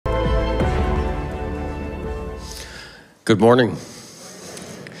Good morning.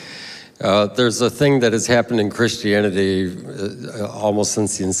 There's a thing that has happened in Christianity almost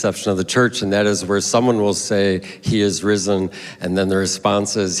since the inception of the church, and that is where someone will say, "He is risen," and then the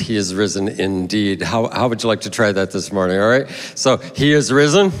response is, "He is risen indeed." How would you like to try that this morning, all right? So, He is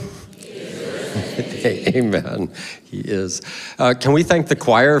risen? He is risen. Amen. He is. Can we thank the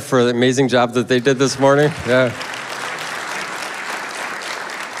choir for the amazing job that they did this morning? Yeah.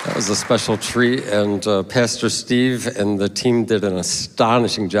 That was a special treat, and Pastor Steve and the team did an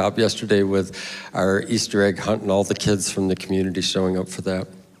astonishing job yesterday with our Easter egg hunt and all the kids from the community showing up for that.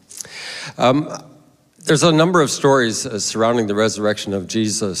 There's a number of stories surrounding the resurrection of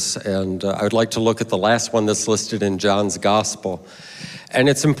Jesus, and I would like to look at the last one that's listed in John's Gospel. And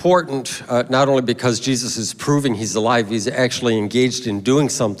it's important not only because Jesus is proving he's alive, he's actually engaged in doing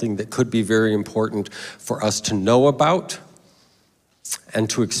something that could be very important for us to know about and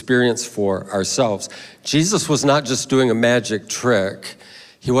to experience for ourselves. Jesus was not just doing a magic trick.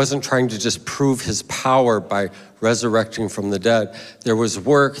 He wasn't trying to just prove his power by resurrecting from the dead. There was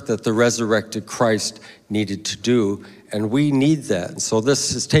work that the resurrected Christ needed to do, and we need that. And so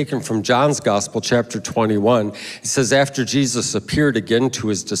this is taken from John's Gospel, chapter 21. It says, after Jesus appeared again to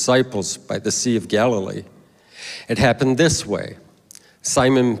his disciples by the Sea of Galilee, it happened this way.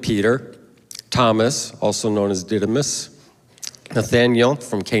 Simon Peter, Thomas, also known as Didymus, Nathanael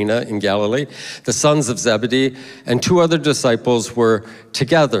from Cana in Galilee, the sons of Zebedee, and two other disciples were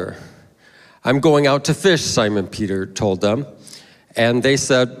together. "I'm going out to fish," Simon Peter told them. And they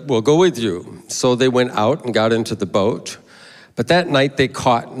said, "We'll go with you." So they went out and got into the boat. But that night they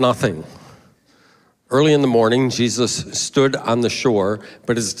caught nothing. Early in the morning, Jesus stood on the shore,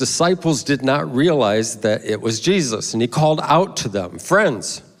 but his disciples did not realize that it was Jesus. And he called out to them,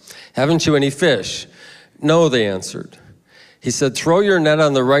 "Friends, haven't you any fish?" "No," they answered. He said, "Throw your net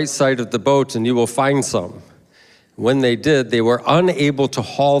on the right side of the boat and you will find some." When they did, they were unable to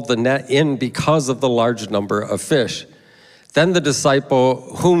haul the net in because of the large number of fish. Then the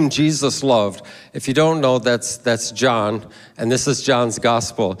disciple whom Jesus loved, if you don't know, that's John, and this is John's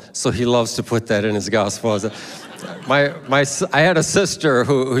gospel, so he loves to put that in his gospel. I had a sister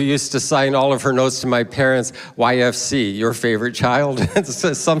who used to sign all of her notes to my parents, YFC, your favorite child.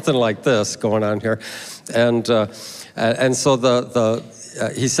 It's something like this going on here. And so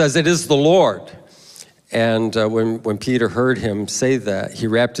he says, "It is the Lord." And when Peter heard him say that, he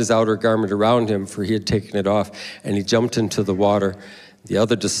wrapped his outer garment around him, for he had taken it off, and he jumped into the water. The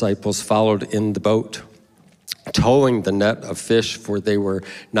other disciples followed in the boat, towing the net of fish, for they were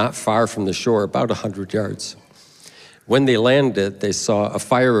not far from the shore, about 100 yards. When they landed, they saw a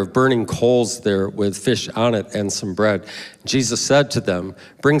fire of burning coals there with fish on it and some bread. Jesus said to them,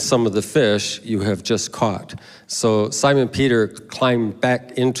 "Bring some of the fish you have just caught." So Simon Peter climbed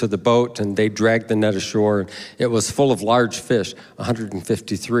back into the boat, and they dragged the net ashore. It was full of large fish,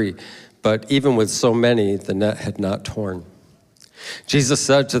 153. But even with so many, the net had not torn. Jesus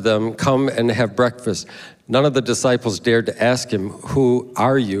said to them, "Come and have breakfast." None of the disciples dared to ask him, "Who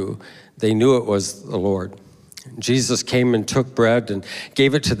are you?" They knew it was the Lord. Jesus came and took bread and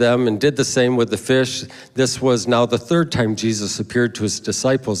gave it to them and did the same with the fish. This was now the third time Jesus appeared to his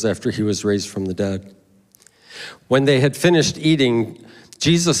disciples after he was raised from the dead. When they had finished eating,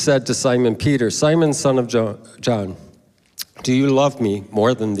 Jesus said to Simon Peter, "Simon, son of John, do you love me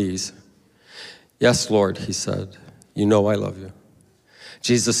more than these?" "Yes, Lord," he said. "You know I love you."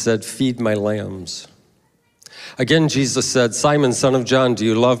 Jesus said, "Feed my lambs." Again, Jesus said, "Simon, son of John, do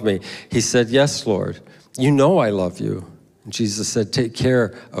you love me?" He said, "Yes, Lord. You know I love you." And Jesus said, "Take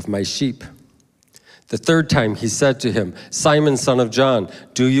care of my sheep." The third time he said to him, "Simon, son of John,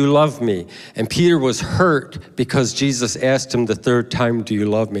 do you love me?" And Peter was hurt because Jesus asked him the third time, "Do you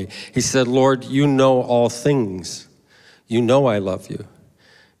love me?" He said, "Lord, you know all things. You know I love you."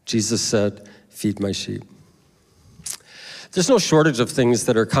 Jesus said, "Feed my sheep." There's no shortage of things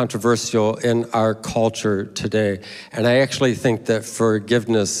that are controversial in our culture today. And I actually think that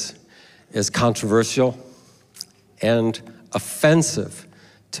forgiveness is controversial and offensive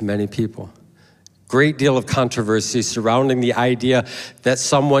to many people. Great deal of controversy surrounding the idea that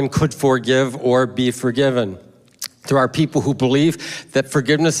someone could forgive or be forgiven. There are people who believe that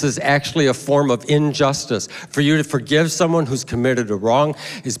forgiveness is actually a form of injustice. For you to forgive someone who's committed a wrong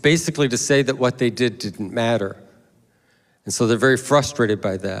is basically to say that what they did didn't matter. And so they're very frustrated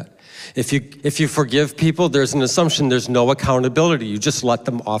by that. If you forgive people, there's an assumption there's no accountability. You just let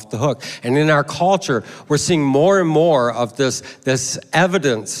them off the hook. And in our culture, we're seeing more and more of this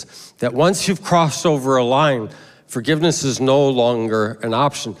evidence that once you've crossed over a line, Forgiveness is no longer an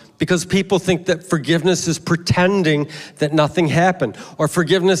option because people think that forgiveness is pretending that nothing happened, or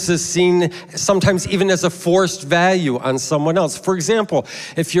forgiveness is seen sometimes even as a forced value on someone else. For example,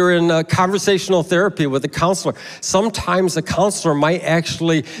 if you're in conversational therapy with a counselor, sometimes a counselor might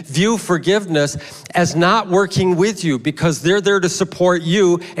actually view forgiveness as not working with you because they're there to support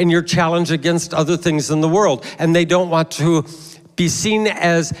you in your challenge against other things in the world, and they don't want to be seen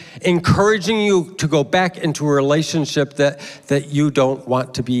as encouraging you to go back into a relationship that you don't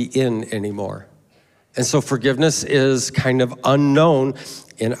want to be in anymore. And so forgiveness is kind of unknown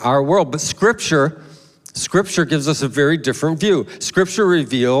in our world. But Scripture gives us a very different view. Scripture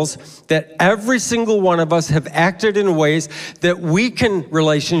reveals that every single one of us have acted in ways that weaken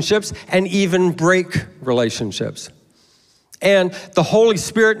relationships and even break relationships. And the Holy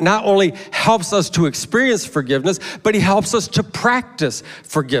Spirit not only helps us to experience forgiveness, but he helps us to practice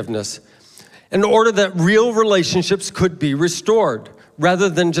forgiveness in order that real relationships could be restored, rather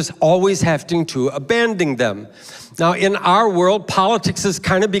than just always having to abandon them. Now, in our world, politics has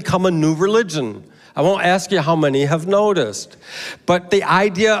kind of become a new religion. I won't ask you how many have noticed, but the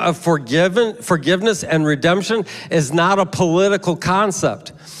idea of forgiveness and redemption is not a political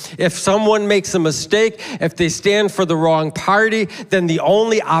concept. If someone makes a mistake, if they stand for the wrong party, then the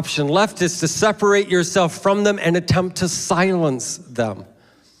only option left is to separate yourself from them and attempt to silence them.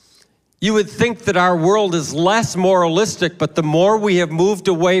 You would think that our world is less moralistic, but the more we have moved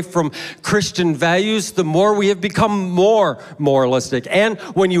away from Christian values, the more we have become more moralistic. And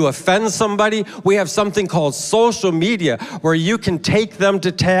when you offend somebody, we have something called social media where you can take them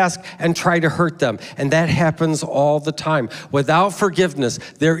to task and try to hurt them. And that happens all the time. Without forgiveness,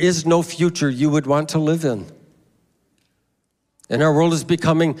 there is no future you would want to live in. And our world is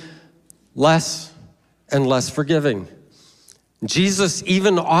becoming less and less forgiving. Jesus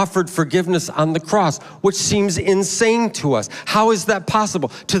even offered forgiveness on the cross, which seems insane to us. How is that possible?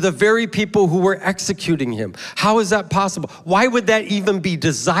 To the very people who were executing him. How is that possible? Why would that even be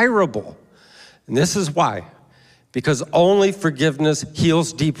desirable? And this is why. Because only forgiveness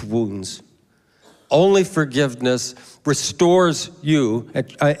heals deep wounds. Only forgiveness restores you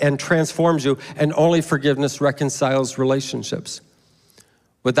and transforms you, and only forgiveness reconciles relationships.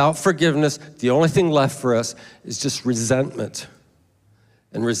 Without forgiveness, the only thing left for us is just resentment.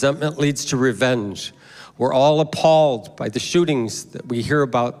 And resentment leads to revenge. We're all appalled by the shootings that we hear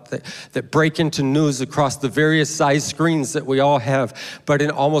about that break into news across the various size screens that we all have. But in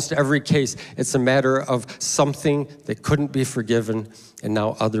almost every case, it's a matter of something that couldn't be forgiven, and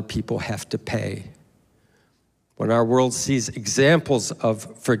now other people have to pay. When our world sees examples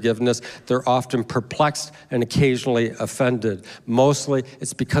of forgiveness, they're often perplexed and occasionally offended. Mostly,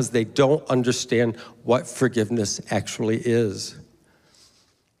 it's because they don't understand what forgiveness actually is.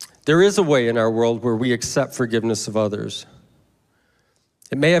 There is a way in our world where we accept forgiveness of others.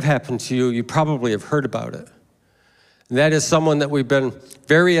 It may have happened to you. You probably have heard about it. And that is someone that we've been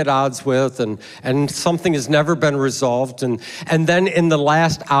very at odds with, and something has never been resolved. And then in the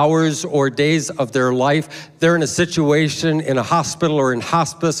last hours or days of their life, they're in a situation in a hospital or in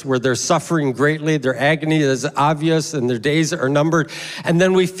hospice where they're suffering greatly. Their agony is obvious and their days are numbered. And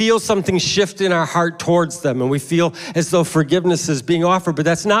then we feel something shift in our heart towards them, and we feel as though forgiveness is being offered, but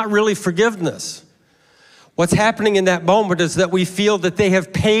that's not really forgiveness. What's happening in that moment is that we feel that they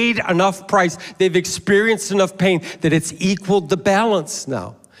have paid enough price, they've experienced enough pain, that it's equaled the balance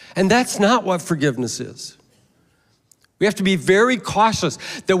now. And that's not what forgiveness is. We have to be very cautious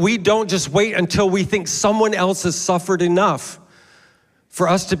that we don't just wait until we think someone else has suffered enough for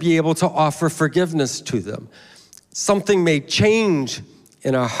us to be able to offer forgiveness to them. Something may change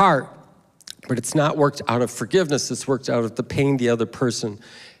in our heart, but it's not worked out of forgiveness, it's worked out of the pain the other person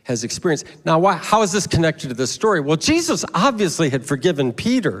has experienced. Now, how is this connected to this story? Well, Jesus obviously had forgiven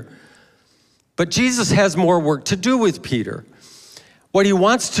Peter, but Jesus has more work to do with Peter. What he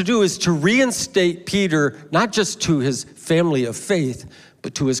wants to do is to reinstate Peter, not just to his family of faith,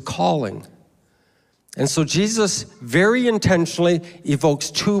 but to his calling. And so Jesus very intentionally evokes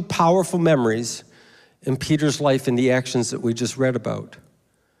two powerful memories in Peter's life in the actions that we just read about.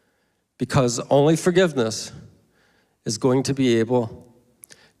 Because only forgiveness is going to be able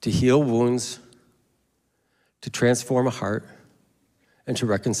to heal wounds, to transform a heart, and to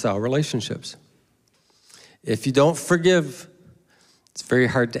reconcile relationships. If you don't forgive, it's very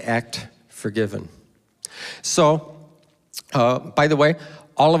hard to act forgiven. So, by the way,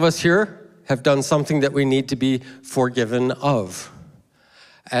 all of us here have done something that we need to be forgiven of.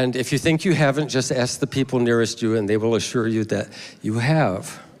 And if you think you haven't, just ask the people nearest you and they will assure you that you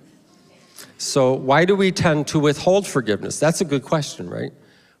have. So why do we tend to withhold forgiveness? That's a good question, right?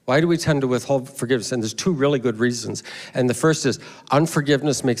 Why do we tend to withhold forgiveness? And there's two really good reasons. And the first is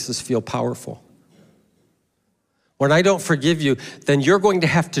unforgiveness makes us feel powerful. When I don't forgive you, then you're going to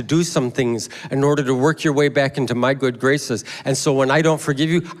have to do some things in order to work your way back into my good graces. And so when I don't forgive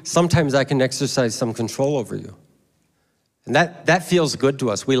you, sometimes I can exercise some control over you. And that feels good to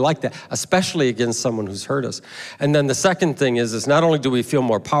us. We like that, especially against someone who's hurt us. And then the second thing is not only do we feel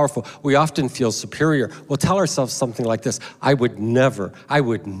more powerful, we often feel superior. We'll tell ourselves something like this: I would never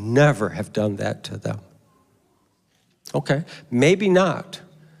have done that to them. Okay, maybe not.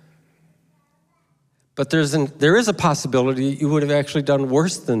 But there is a possibility you would have actually done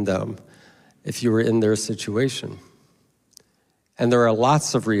worse than them if you were in their situation. And there are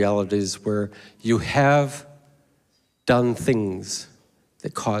lots of realities where you have done things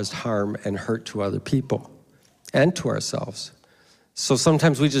that caused harm and hurt to other people and to ourselves. So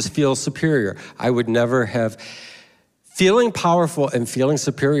sometimes we just feel superior. I would never have. Feeling powerful and feeling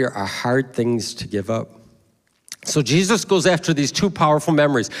superior are hard things to give up. So Jesus goes after these two powerful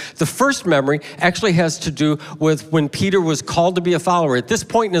memories. The first memory actually has to do with when Peter was called to be a follower. At this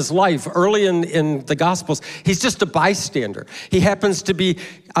point in his life, early in the Gospels, he's just a bystander. He happens to be,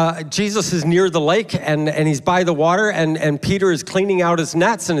 Jesus is near the lake and he's by the water and Peter is cleaning out his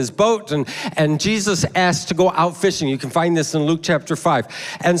nets and his boat and Jesus asks to go out fishing. You can find this in Luke chapter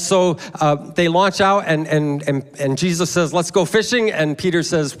 5. And so they launch out and Jesus says, let's go fishing. And Peter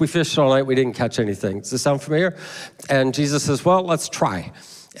says, we fished all night, we didn't catch anything. Does this sound familiar? And Jesus says, well, let's try.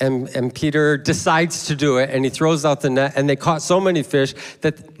 And Peter decides to do it, and he throws out the net, and they caught so many fish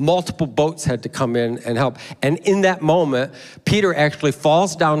that multiple boats had to come in and help. And in that moment, Peter actually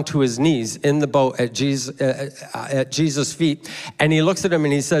falls down to his knees in the boat at Jesus' feet, and he looks at him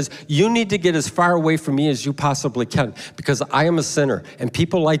and he says, you need to get as far away from me as you possibly can, because I am a sinner, and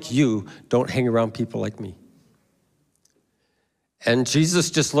people like you don't hang around people like me. And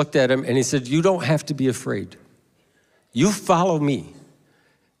Jesus just looked at him and he said, you don't have to be afraid. You follow me,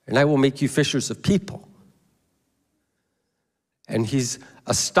 and I will make you fishers of people. And he's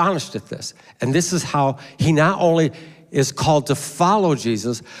astonished at this. And this is how he not only is called to follow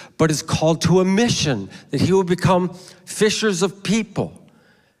Jesus, but is called to a mission, that he will become fishers of people.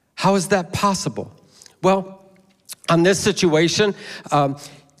 How is that possible? Well, on this situation,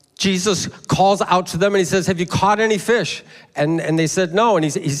 Jesus calls out to them and he says, have you caught any fish? And they said no. And he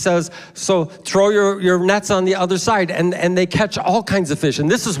says, so throw your nets on the other side. And they catch all kinds of fish. And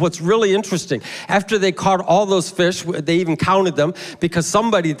this is what's really interesting. After they caught all those fish, they even counted them, because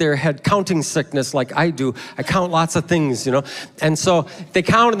somebody there had counting sickness like I do. I count lots of things, you know. And so they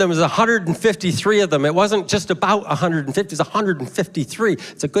counted them as 153 of them. It wasn't just about 150, it was 153.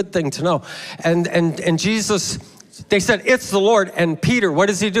 It's a good thing to know. And Jesus, they said, it's the Lord. And Peter, what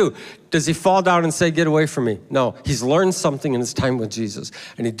does he do? Does he fall down and say, get away from me? No, he's learned something in his time with Jesus.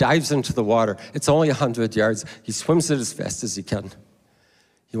 And he dives into the water. It's only 100 yards. He swims it as fast as he can.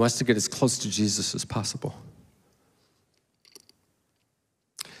 He wants to get as close to Jesus as possible.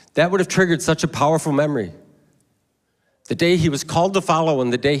 That would have triggered such a powerful memory. The day he was called to follow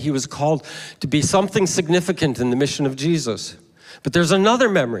and the day he was called to be something significant in the mission of Jesus. But there's another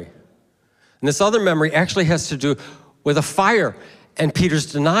memory. And this other memory actually has to do with a fire and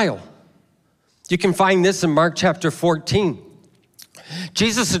Peter's denial. You can find this in Mark chapter 14.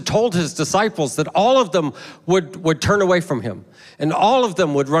 Jesus had told his disciples that all of them would turn away from him, and all of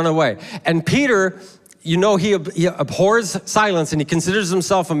them would run away. And Peter, you know, he abhors silence, and he considers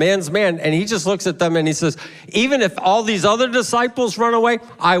himself a man's man, and he just looks at them and he says, even if all these other disciples run away,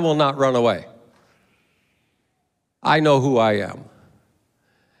 I will not run away. I know who I am.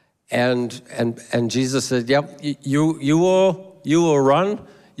 And Jesus said, yep, you will run,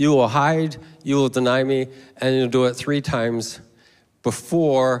 you will hide, you will deny me, and you'll do it 3 times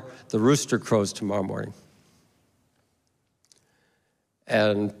before the rooster crows tomorrow morning.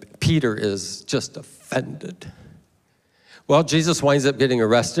 And Peter is just offended. Well, Jesus winds up getting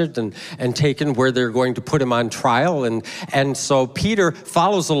arrested and taken where they're going to put him on trial. And so Peter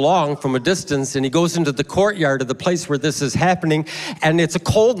follows along from a distance, and he goes into the courtyard of the place where this is happening. And it's a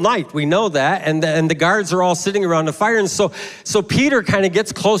cold night, we know that. And the guards are all sitting around the fire. And so Peter kind of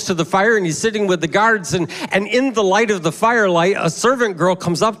gets close to the fire, and he's sitting with the guards. And in the light of the firelight, a servant girl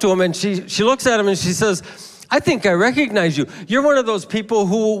comes up to him, and she looks at him and she says, I think I recognize you. You're one of those people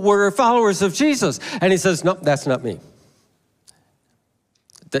who were followers of Jesus. And he says, no, that's not me.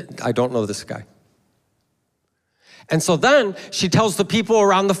 I don't know this guy. And so then she tells the people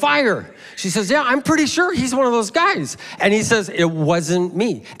around the fire. She says, yeah, I'm pretty sure he's one of those guys. And he says, it wasn't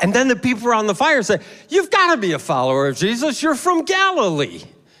me. And then the people around the fire say, you've got to be a follower of Jesus. You're from Galilee.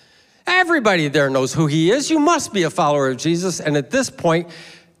 Everybody there knows who he is. You must be a follower of Jesus. And at this point,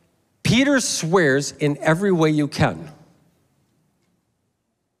 Peter swears in every way you can.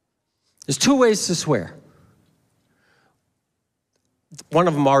 There's two ways to swear. One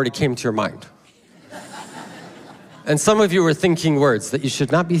of them already came to your mind. And some of you are thinking words that you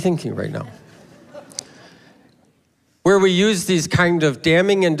should not be thinking right now. Where we use these kind of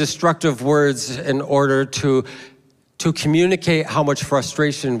damning and destructive words in order to communicate how much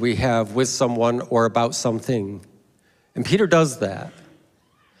frustration we have with someone or about something. And Peter does that.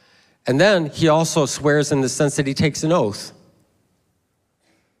 And then he also swears in the sense that he takes an oath.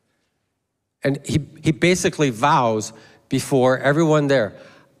 And he basically vows before everyone there,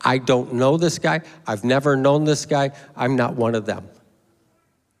 I don't know this guy, I've never known this guy, I'm not one of them.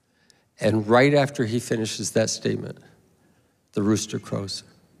 And right after he finishes that statement, the rooster crows.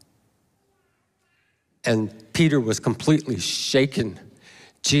 And Peter was completely shaken.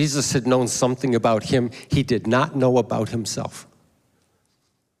 Jesus had known something about him he did not know about himself.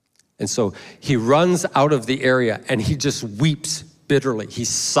 And so he runs out of the area and he just weeps bitterly. He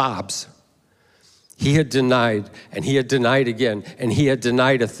sobs. He had denied, and he had denied again, and he had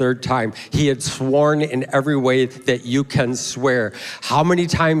denied a third time. He had sworn in every way that you can swear. How many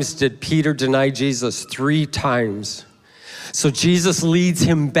times did Peter deny Jesus? 3 times. So Jesus leads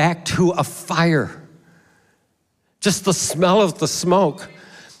him back to a fire. Just the smell of the smoke,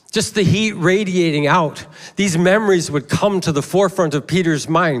 just the heat radiating out. These memories would come to the forefront of Peter's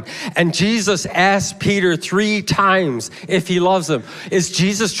mind. And Jesus asked Peter 3 times if he loves him. Is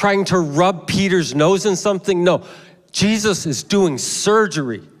Jesus trying to rub Peter's nose in something? No, Jesus is doing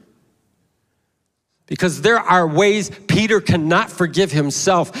surgery. Because there are ways Peter cannot forgive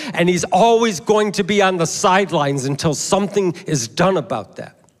himself, and he's always going to be on the sidelines until something is done about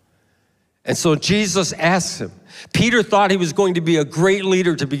that. And so Jesus asks him. Peter thought he was going to be a great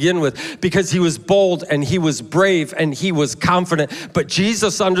leader to begin with because he was bold and he was brave and he was confident. But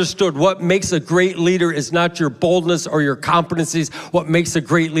Jesus understood what makes a great leader is not your boldness or your competencies. What makes a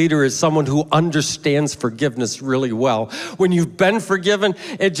great leader is someone who understands forgiveness really well. When you've been forgiven,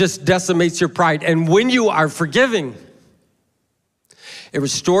 it just decimates your pride. And when you are forgiving, it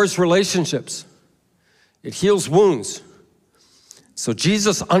restores relationships. It heals wounds. So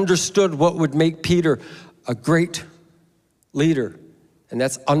Jesus understood what would make Peter a great leader, and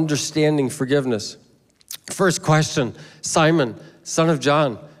that's understanding forgiveness. First question, Simon, son of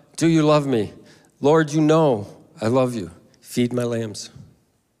John, do you love me? Lord, you know I love you. Feed my lambs.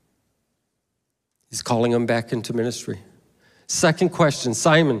 He's calling him back into ministry. Second question,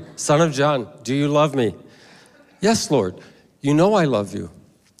 Simon, son of John, do you love me? Yes, Lord, you know I love you.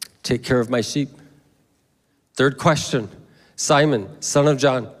 Take care of my sheep. Third question, Simon, son of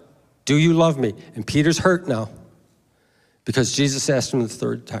John, do you love me? And Peter's hurt now because Jesus asked him the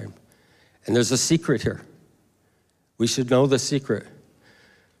third time. And there's a secret here. We should know the secret.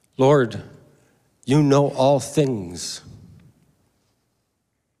 Lord, you know all things.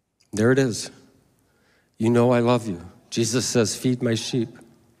 There it is. You know I love you. Jesus says, feed my sheep.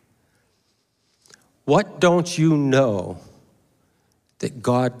 What don't you know that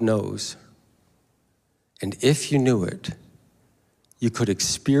God knows? And if you knew it, you could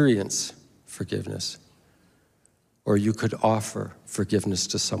experience forgiveness, or you could offer forgiveness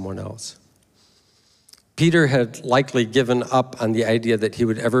to someone else. Peter had likely given up on the idea that he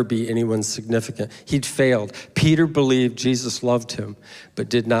would ever be anyone significant. He'd failed. Peter believed Jesus loved him, but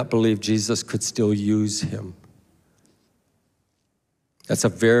did not believe Jesus could still use him. That's a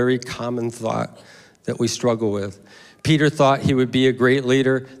very common thought that we struggle with. Peter thought he would be a great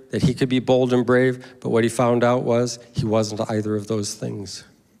leader, that he could be bold and brave, but what he found out was he wasn't either of those things.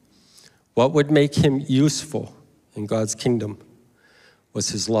 What would make him useful in God's kingdom was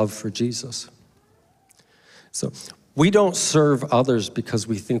his love for Jesus. So we don't serve others because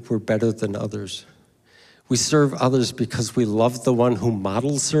we think we're better than others. We serve others because we love the one who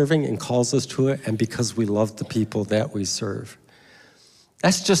models serving and calls us to it, and because we love the people that we serve.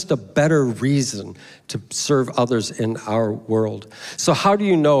 That's just a better reason to serve others in our world. So how do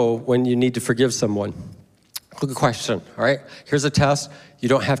you know when you need to forgive someone? Good question, all right? Here's a test. You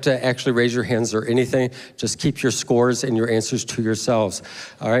don't have to actually raise your hands or anything. Just keep your scores and your answers to yourselves,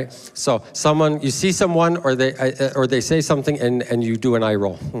 all right? So you see someone or they say something and you do an eye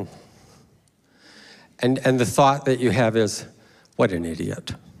roll. And the thought that you have is, what an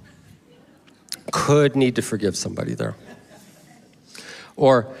idiot. Could need to forgive somebody there.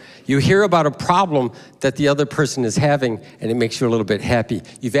 Or you hear about a problem that the other person is having and it makes you a little bit happy.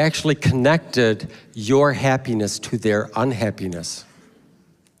 You've actually connected your happiness to their unhappiness.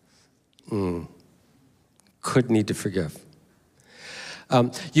 Could need to forgive.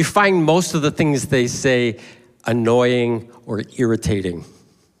 You find most of the things they say annoying or irritating.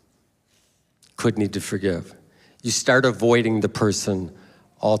 could need to forgive. You start avoiding the person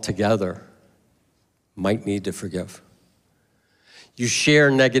altogether, might need to forgive. You share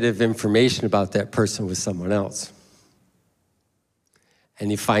negative information about that person with someone else,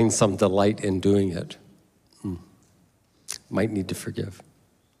 and you find some delight in doing it, might need to forgive.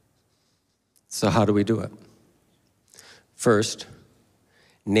 So how do we do it? First,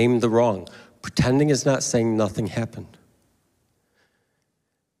 name the wrong. Pretending is not saying nothing happened.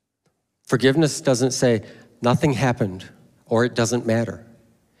 Forgiveness doesn't say nothing happened or it doesn't matter.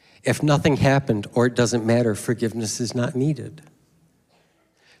 If nothing happened or it doesn't matter, forgiveness is not needed.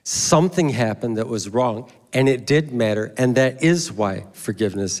 Something happened that was wrong, and it did matter, and that is why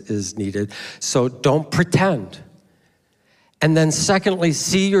forgiveness is needed. So don't pretend. And then secondly,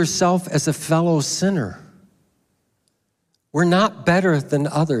 see yourself as a fellow sinner. We're not better than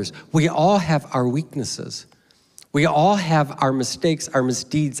others. We all have our weaknesses. We all have our mistakes, our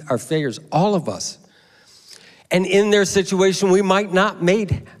misdeeds, our failures, all of us. And in their situation, we might not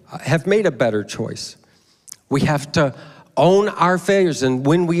have made a better choice. We have to own our failures, and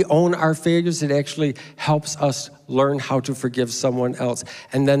when we own our failures, it actually helps us learn how to forgive someone else.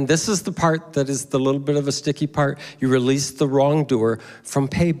 And then this is the part that is the little bit of a sticky part. You release the wrongdoer from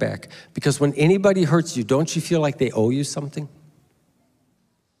payback. Because when anybody hurts you, don't you feel like they owe you something?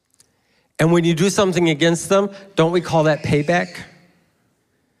 And when you do something against them, don't we call that payback?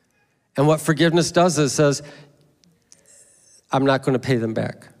 And what forgiveness does is says, I'm not going to pay them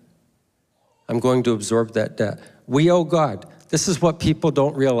back. I'm going to absorb that debt. We owe God. This is what people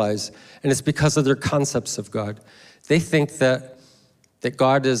don't realize, and it's because of their concepts of God. They think that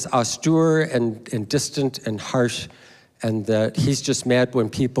God is austere and distant and harsh, and that he's just mad when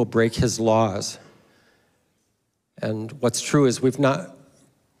people break his laws. And what's true is we've not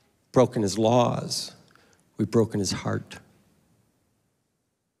broken his laws. We've broken his heart.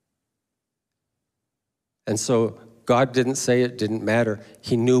 And so God didn't say it didn't matter.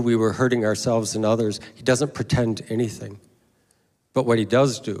 He knew we were hurting ourselves and others. He doesn't pretend anything. But what he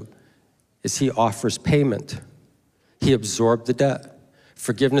does do is he offers payment. He absorbed the debt.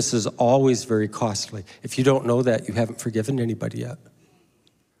 Forgiveness is always very costly. If you don't know that, you haven't forgiven anybody yet.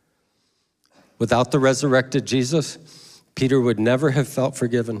 Without the resurrected Jesus, Peter would never have felt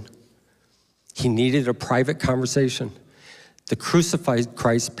forgiven. He needed a private conversation. The crucified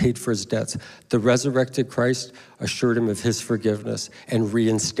Christ paid for his debts. The resurrected Christ assured him of his forgiveness and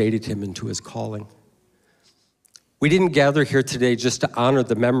reinstated him into his calling. We didn't gather here today just to honor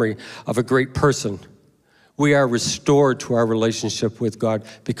the memory of a great person. We are restored to our relationship with God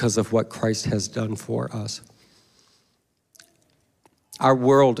because of what Christ has done for us. Our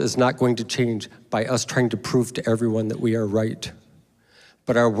world is not going to change by us trying to prove to everyone that we are right.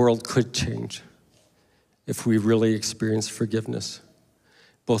 But our world could change if we really experience forgiveness,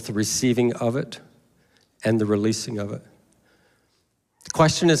 both the receiving of it and the releasing of it. The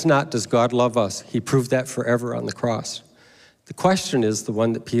question is not, does God love us? He proved that forever on the cross. The question is the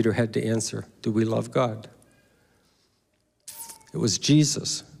one that Peter had to answer. Do we love God? It was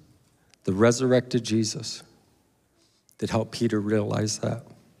Jesus, the resurrected Jesus, that helped Peter realize that.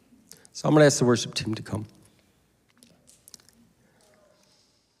 So I'm going to ask the worship team to come.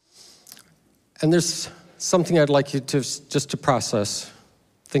 And there's something I'd like you to just to process,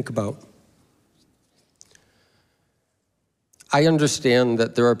 think about. I understand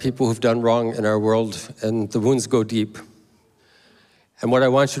that there are people who've done wrong in our world and the wounds go deep. And what I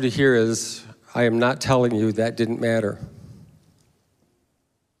want you to hear is, I am not telling you that didn't matter.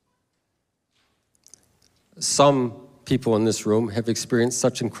 Some people in this room have experienced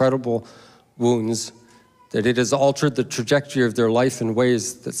such incredible wounds that it has altered the trajectory of their life in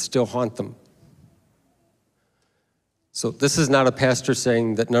ways that still haunt them. So this is not a pastor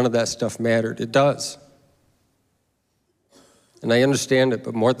saying that none of that stuff mattered. It does. And I understand it,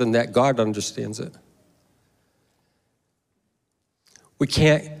 but more than that, God understands it. We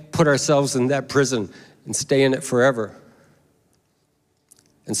can't put ourselves in that prison and stay in it forever.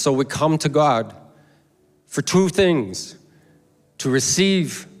 And so we come to God for two things: to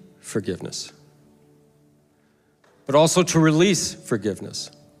receive forgiveness, but also to release forgiveness.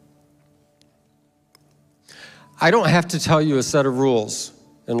 I don't have to tell you a set of rules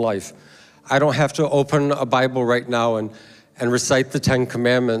in life. I don't have to open a Bible right now and recite the 10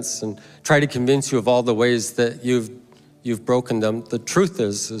 Commandments and try to convince you of all the ways that you've broken them. The truth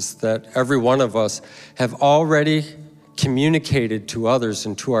is that every one of us have already communicated to others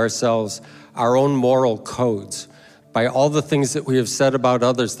and to ourselves our own moral codes by all the things that we have said about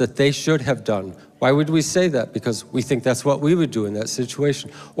others that they should have done. Why would we say that? Because we think that's what we would do in that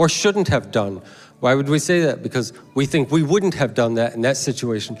situation, or shouldn't have done. Why would we say that? Because we think we wouldn't have done that in that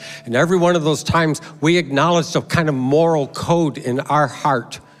situation. And every one of those times, we acknowledged a kind of moral code in our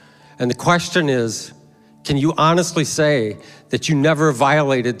heart. And the question is, can you honestly say that you never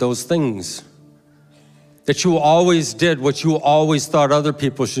violated those things? That you always did what you always thought other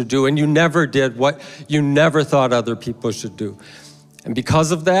people should do, and you never did what you never thought other people should do. And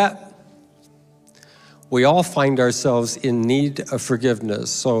because of that, we all find ourselves in need of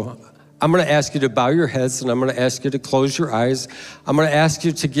forgiveness. So I'm going to ask you to bow your heads, and I'm going to ask you to close your eyes. I'm going to ask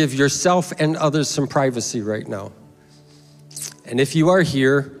you to give yourself and others some privacy right now. And if you are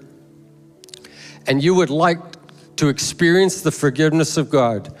here and you would like to experience the forgiveness of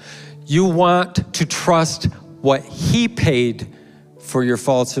God, you want to trust what He paid for your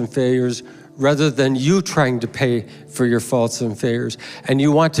faults and failures rather than you trying to pay for your faults and failures, and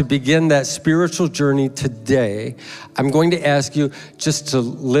you want to begin that spiritual journey today, I'm going to ask you just to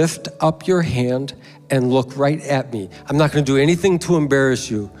lift up your hand and look right at me. I'm not going to do anything to embarrass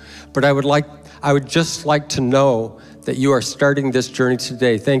you, but I would just like to know that you are starting this journey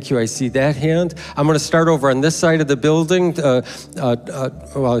today. Thank you. I see that hand. I'm going to start over on this side of the building.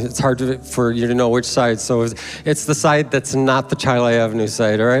 Well, it's hard for you to know which side, so it's the side that's not the Chile Avenue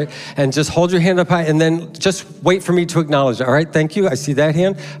side, all right? And just hold your hand up high, and then just wait for me to acknowledge it, all right? Thank you. I see that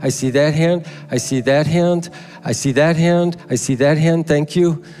hand. I see that hand. I see that hand. I see that hand. I see that hand. Thank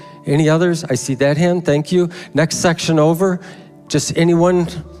you. Any others? I see that hand. Thank you. Next section over. Just anyone?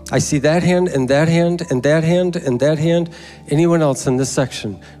 I see that hand and that hand and that hand and that hand. Anyone else in this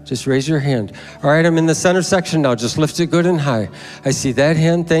section? Just raise your hand. All right, I'm in the center section now. Just lift it good and high. I see that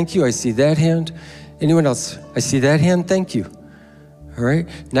hand. Thank you. I see that hand. Anyone else? I see that hand. Thank you. All right,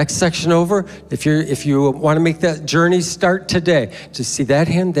 next section over. If you want to make that journey, start today. Just see that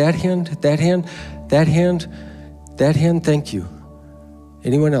hand, that hand, that hand, that hand, that hand. Thank you.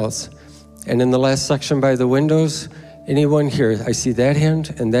 Anyone else? And in the last section by the windows, anyone here? I see that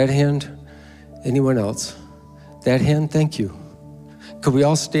hand and that hand. Anyone else? That hand, thank you. Could we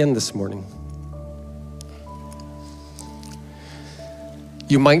all stand this morning?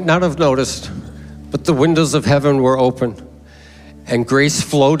 You might not have noticed, but the windows of heaven were open and grace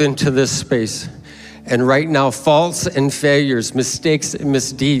flowed into this space. And right now, faults and failures, mistakes and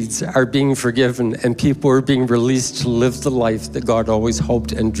misdeeds are being forgiven, and people are being released to live the life that God always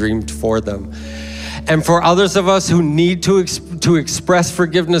hoped and dreamed for them. And for others of us who need to express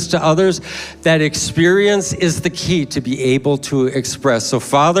forgiveness to others, that experience is the key to be able to express. So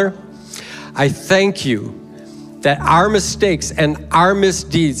Father, I thank you that our mistakes and our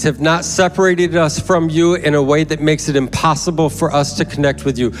misdeeds have not separated us from you in a way that makes it impossible for us to connect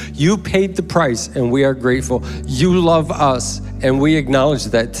with you. You paid the price, and we are grateful. You love us, and we acknowledge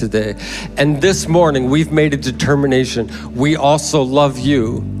that today. And this morning, we've made a determination. We also love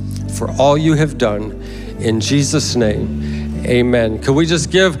you for all you have done. In Jesus' name, amen. Could we just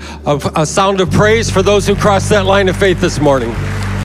give a sound of praise for those who crossed that line of faith this morning?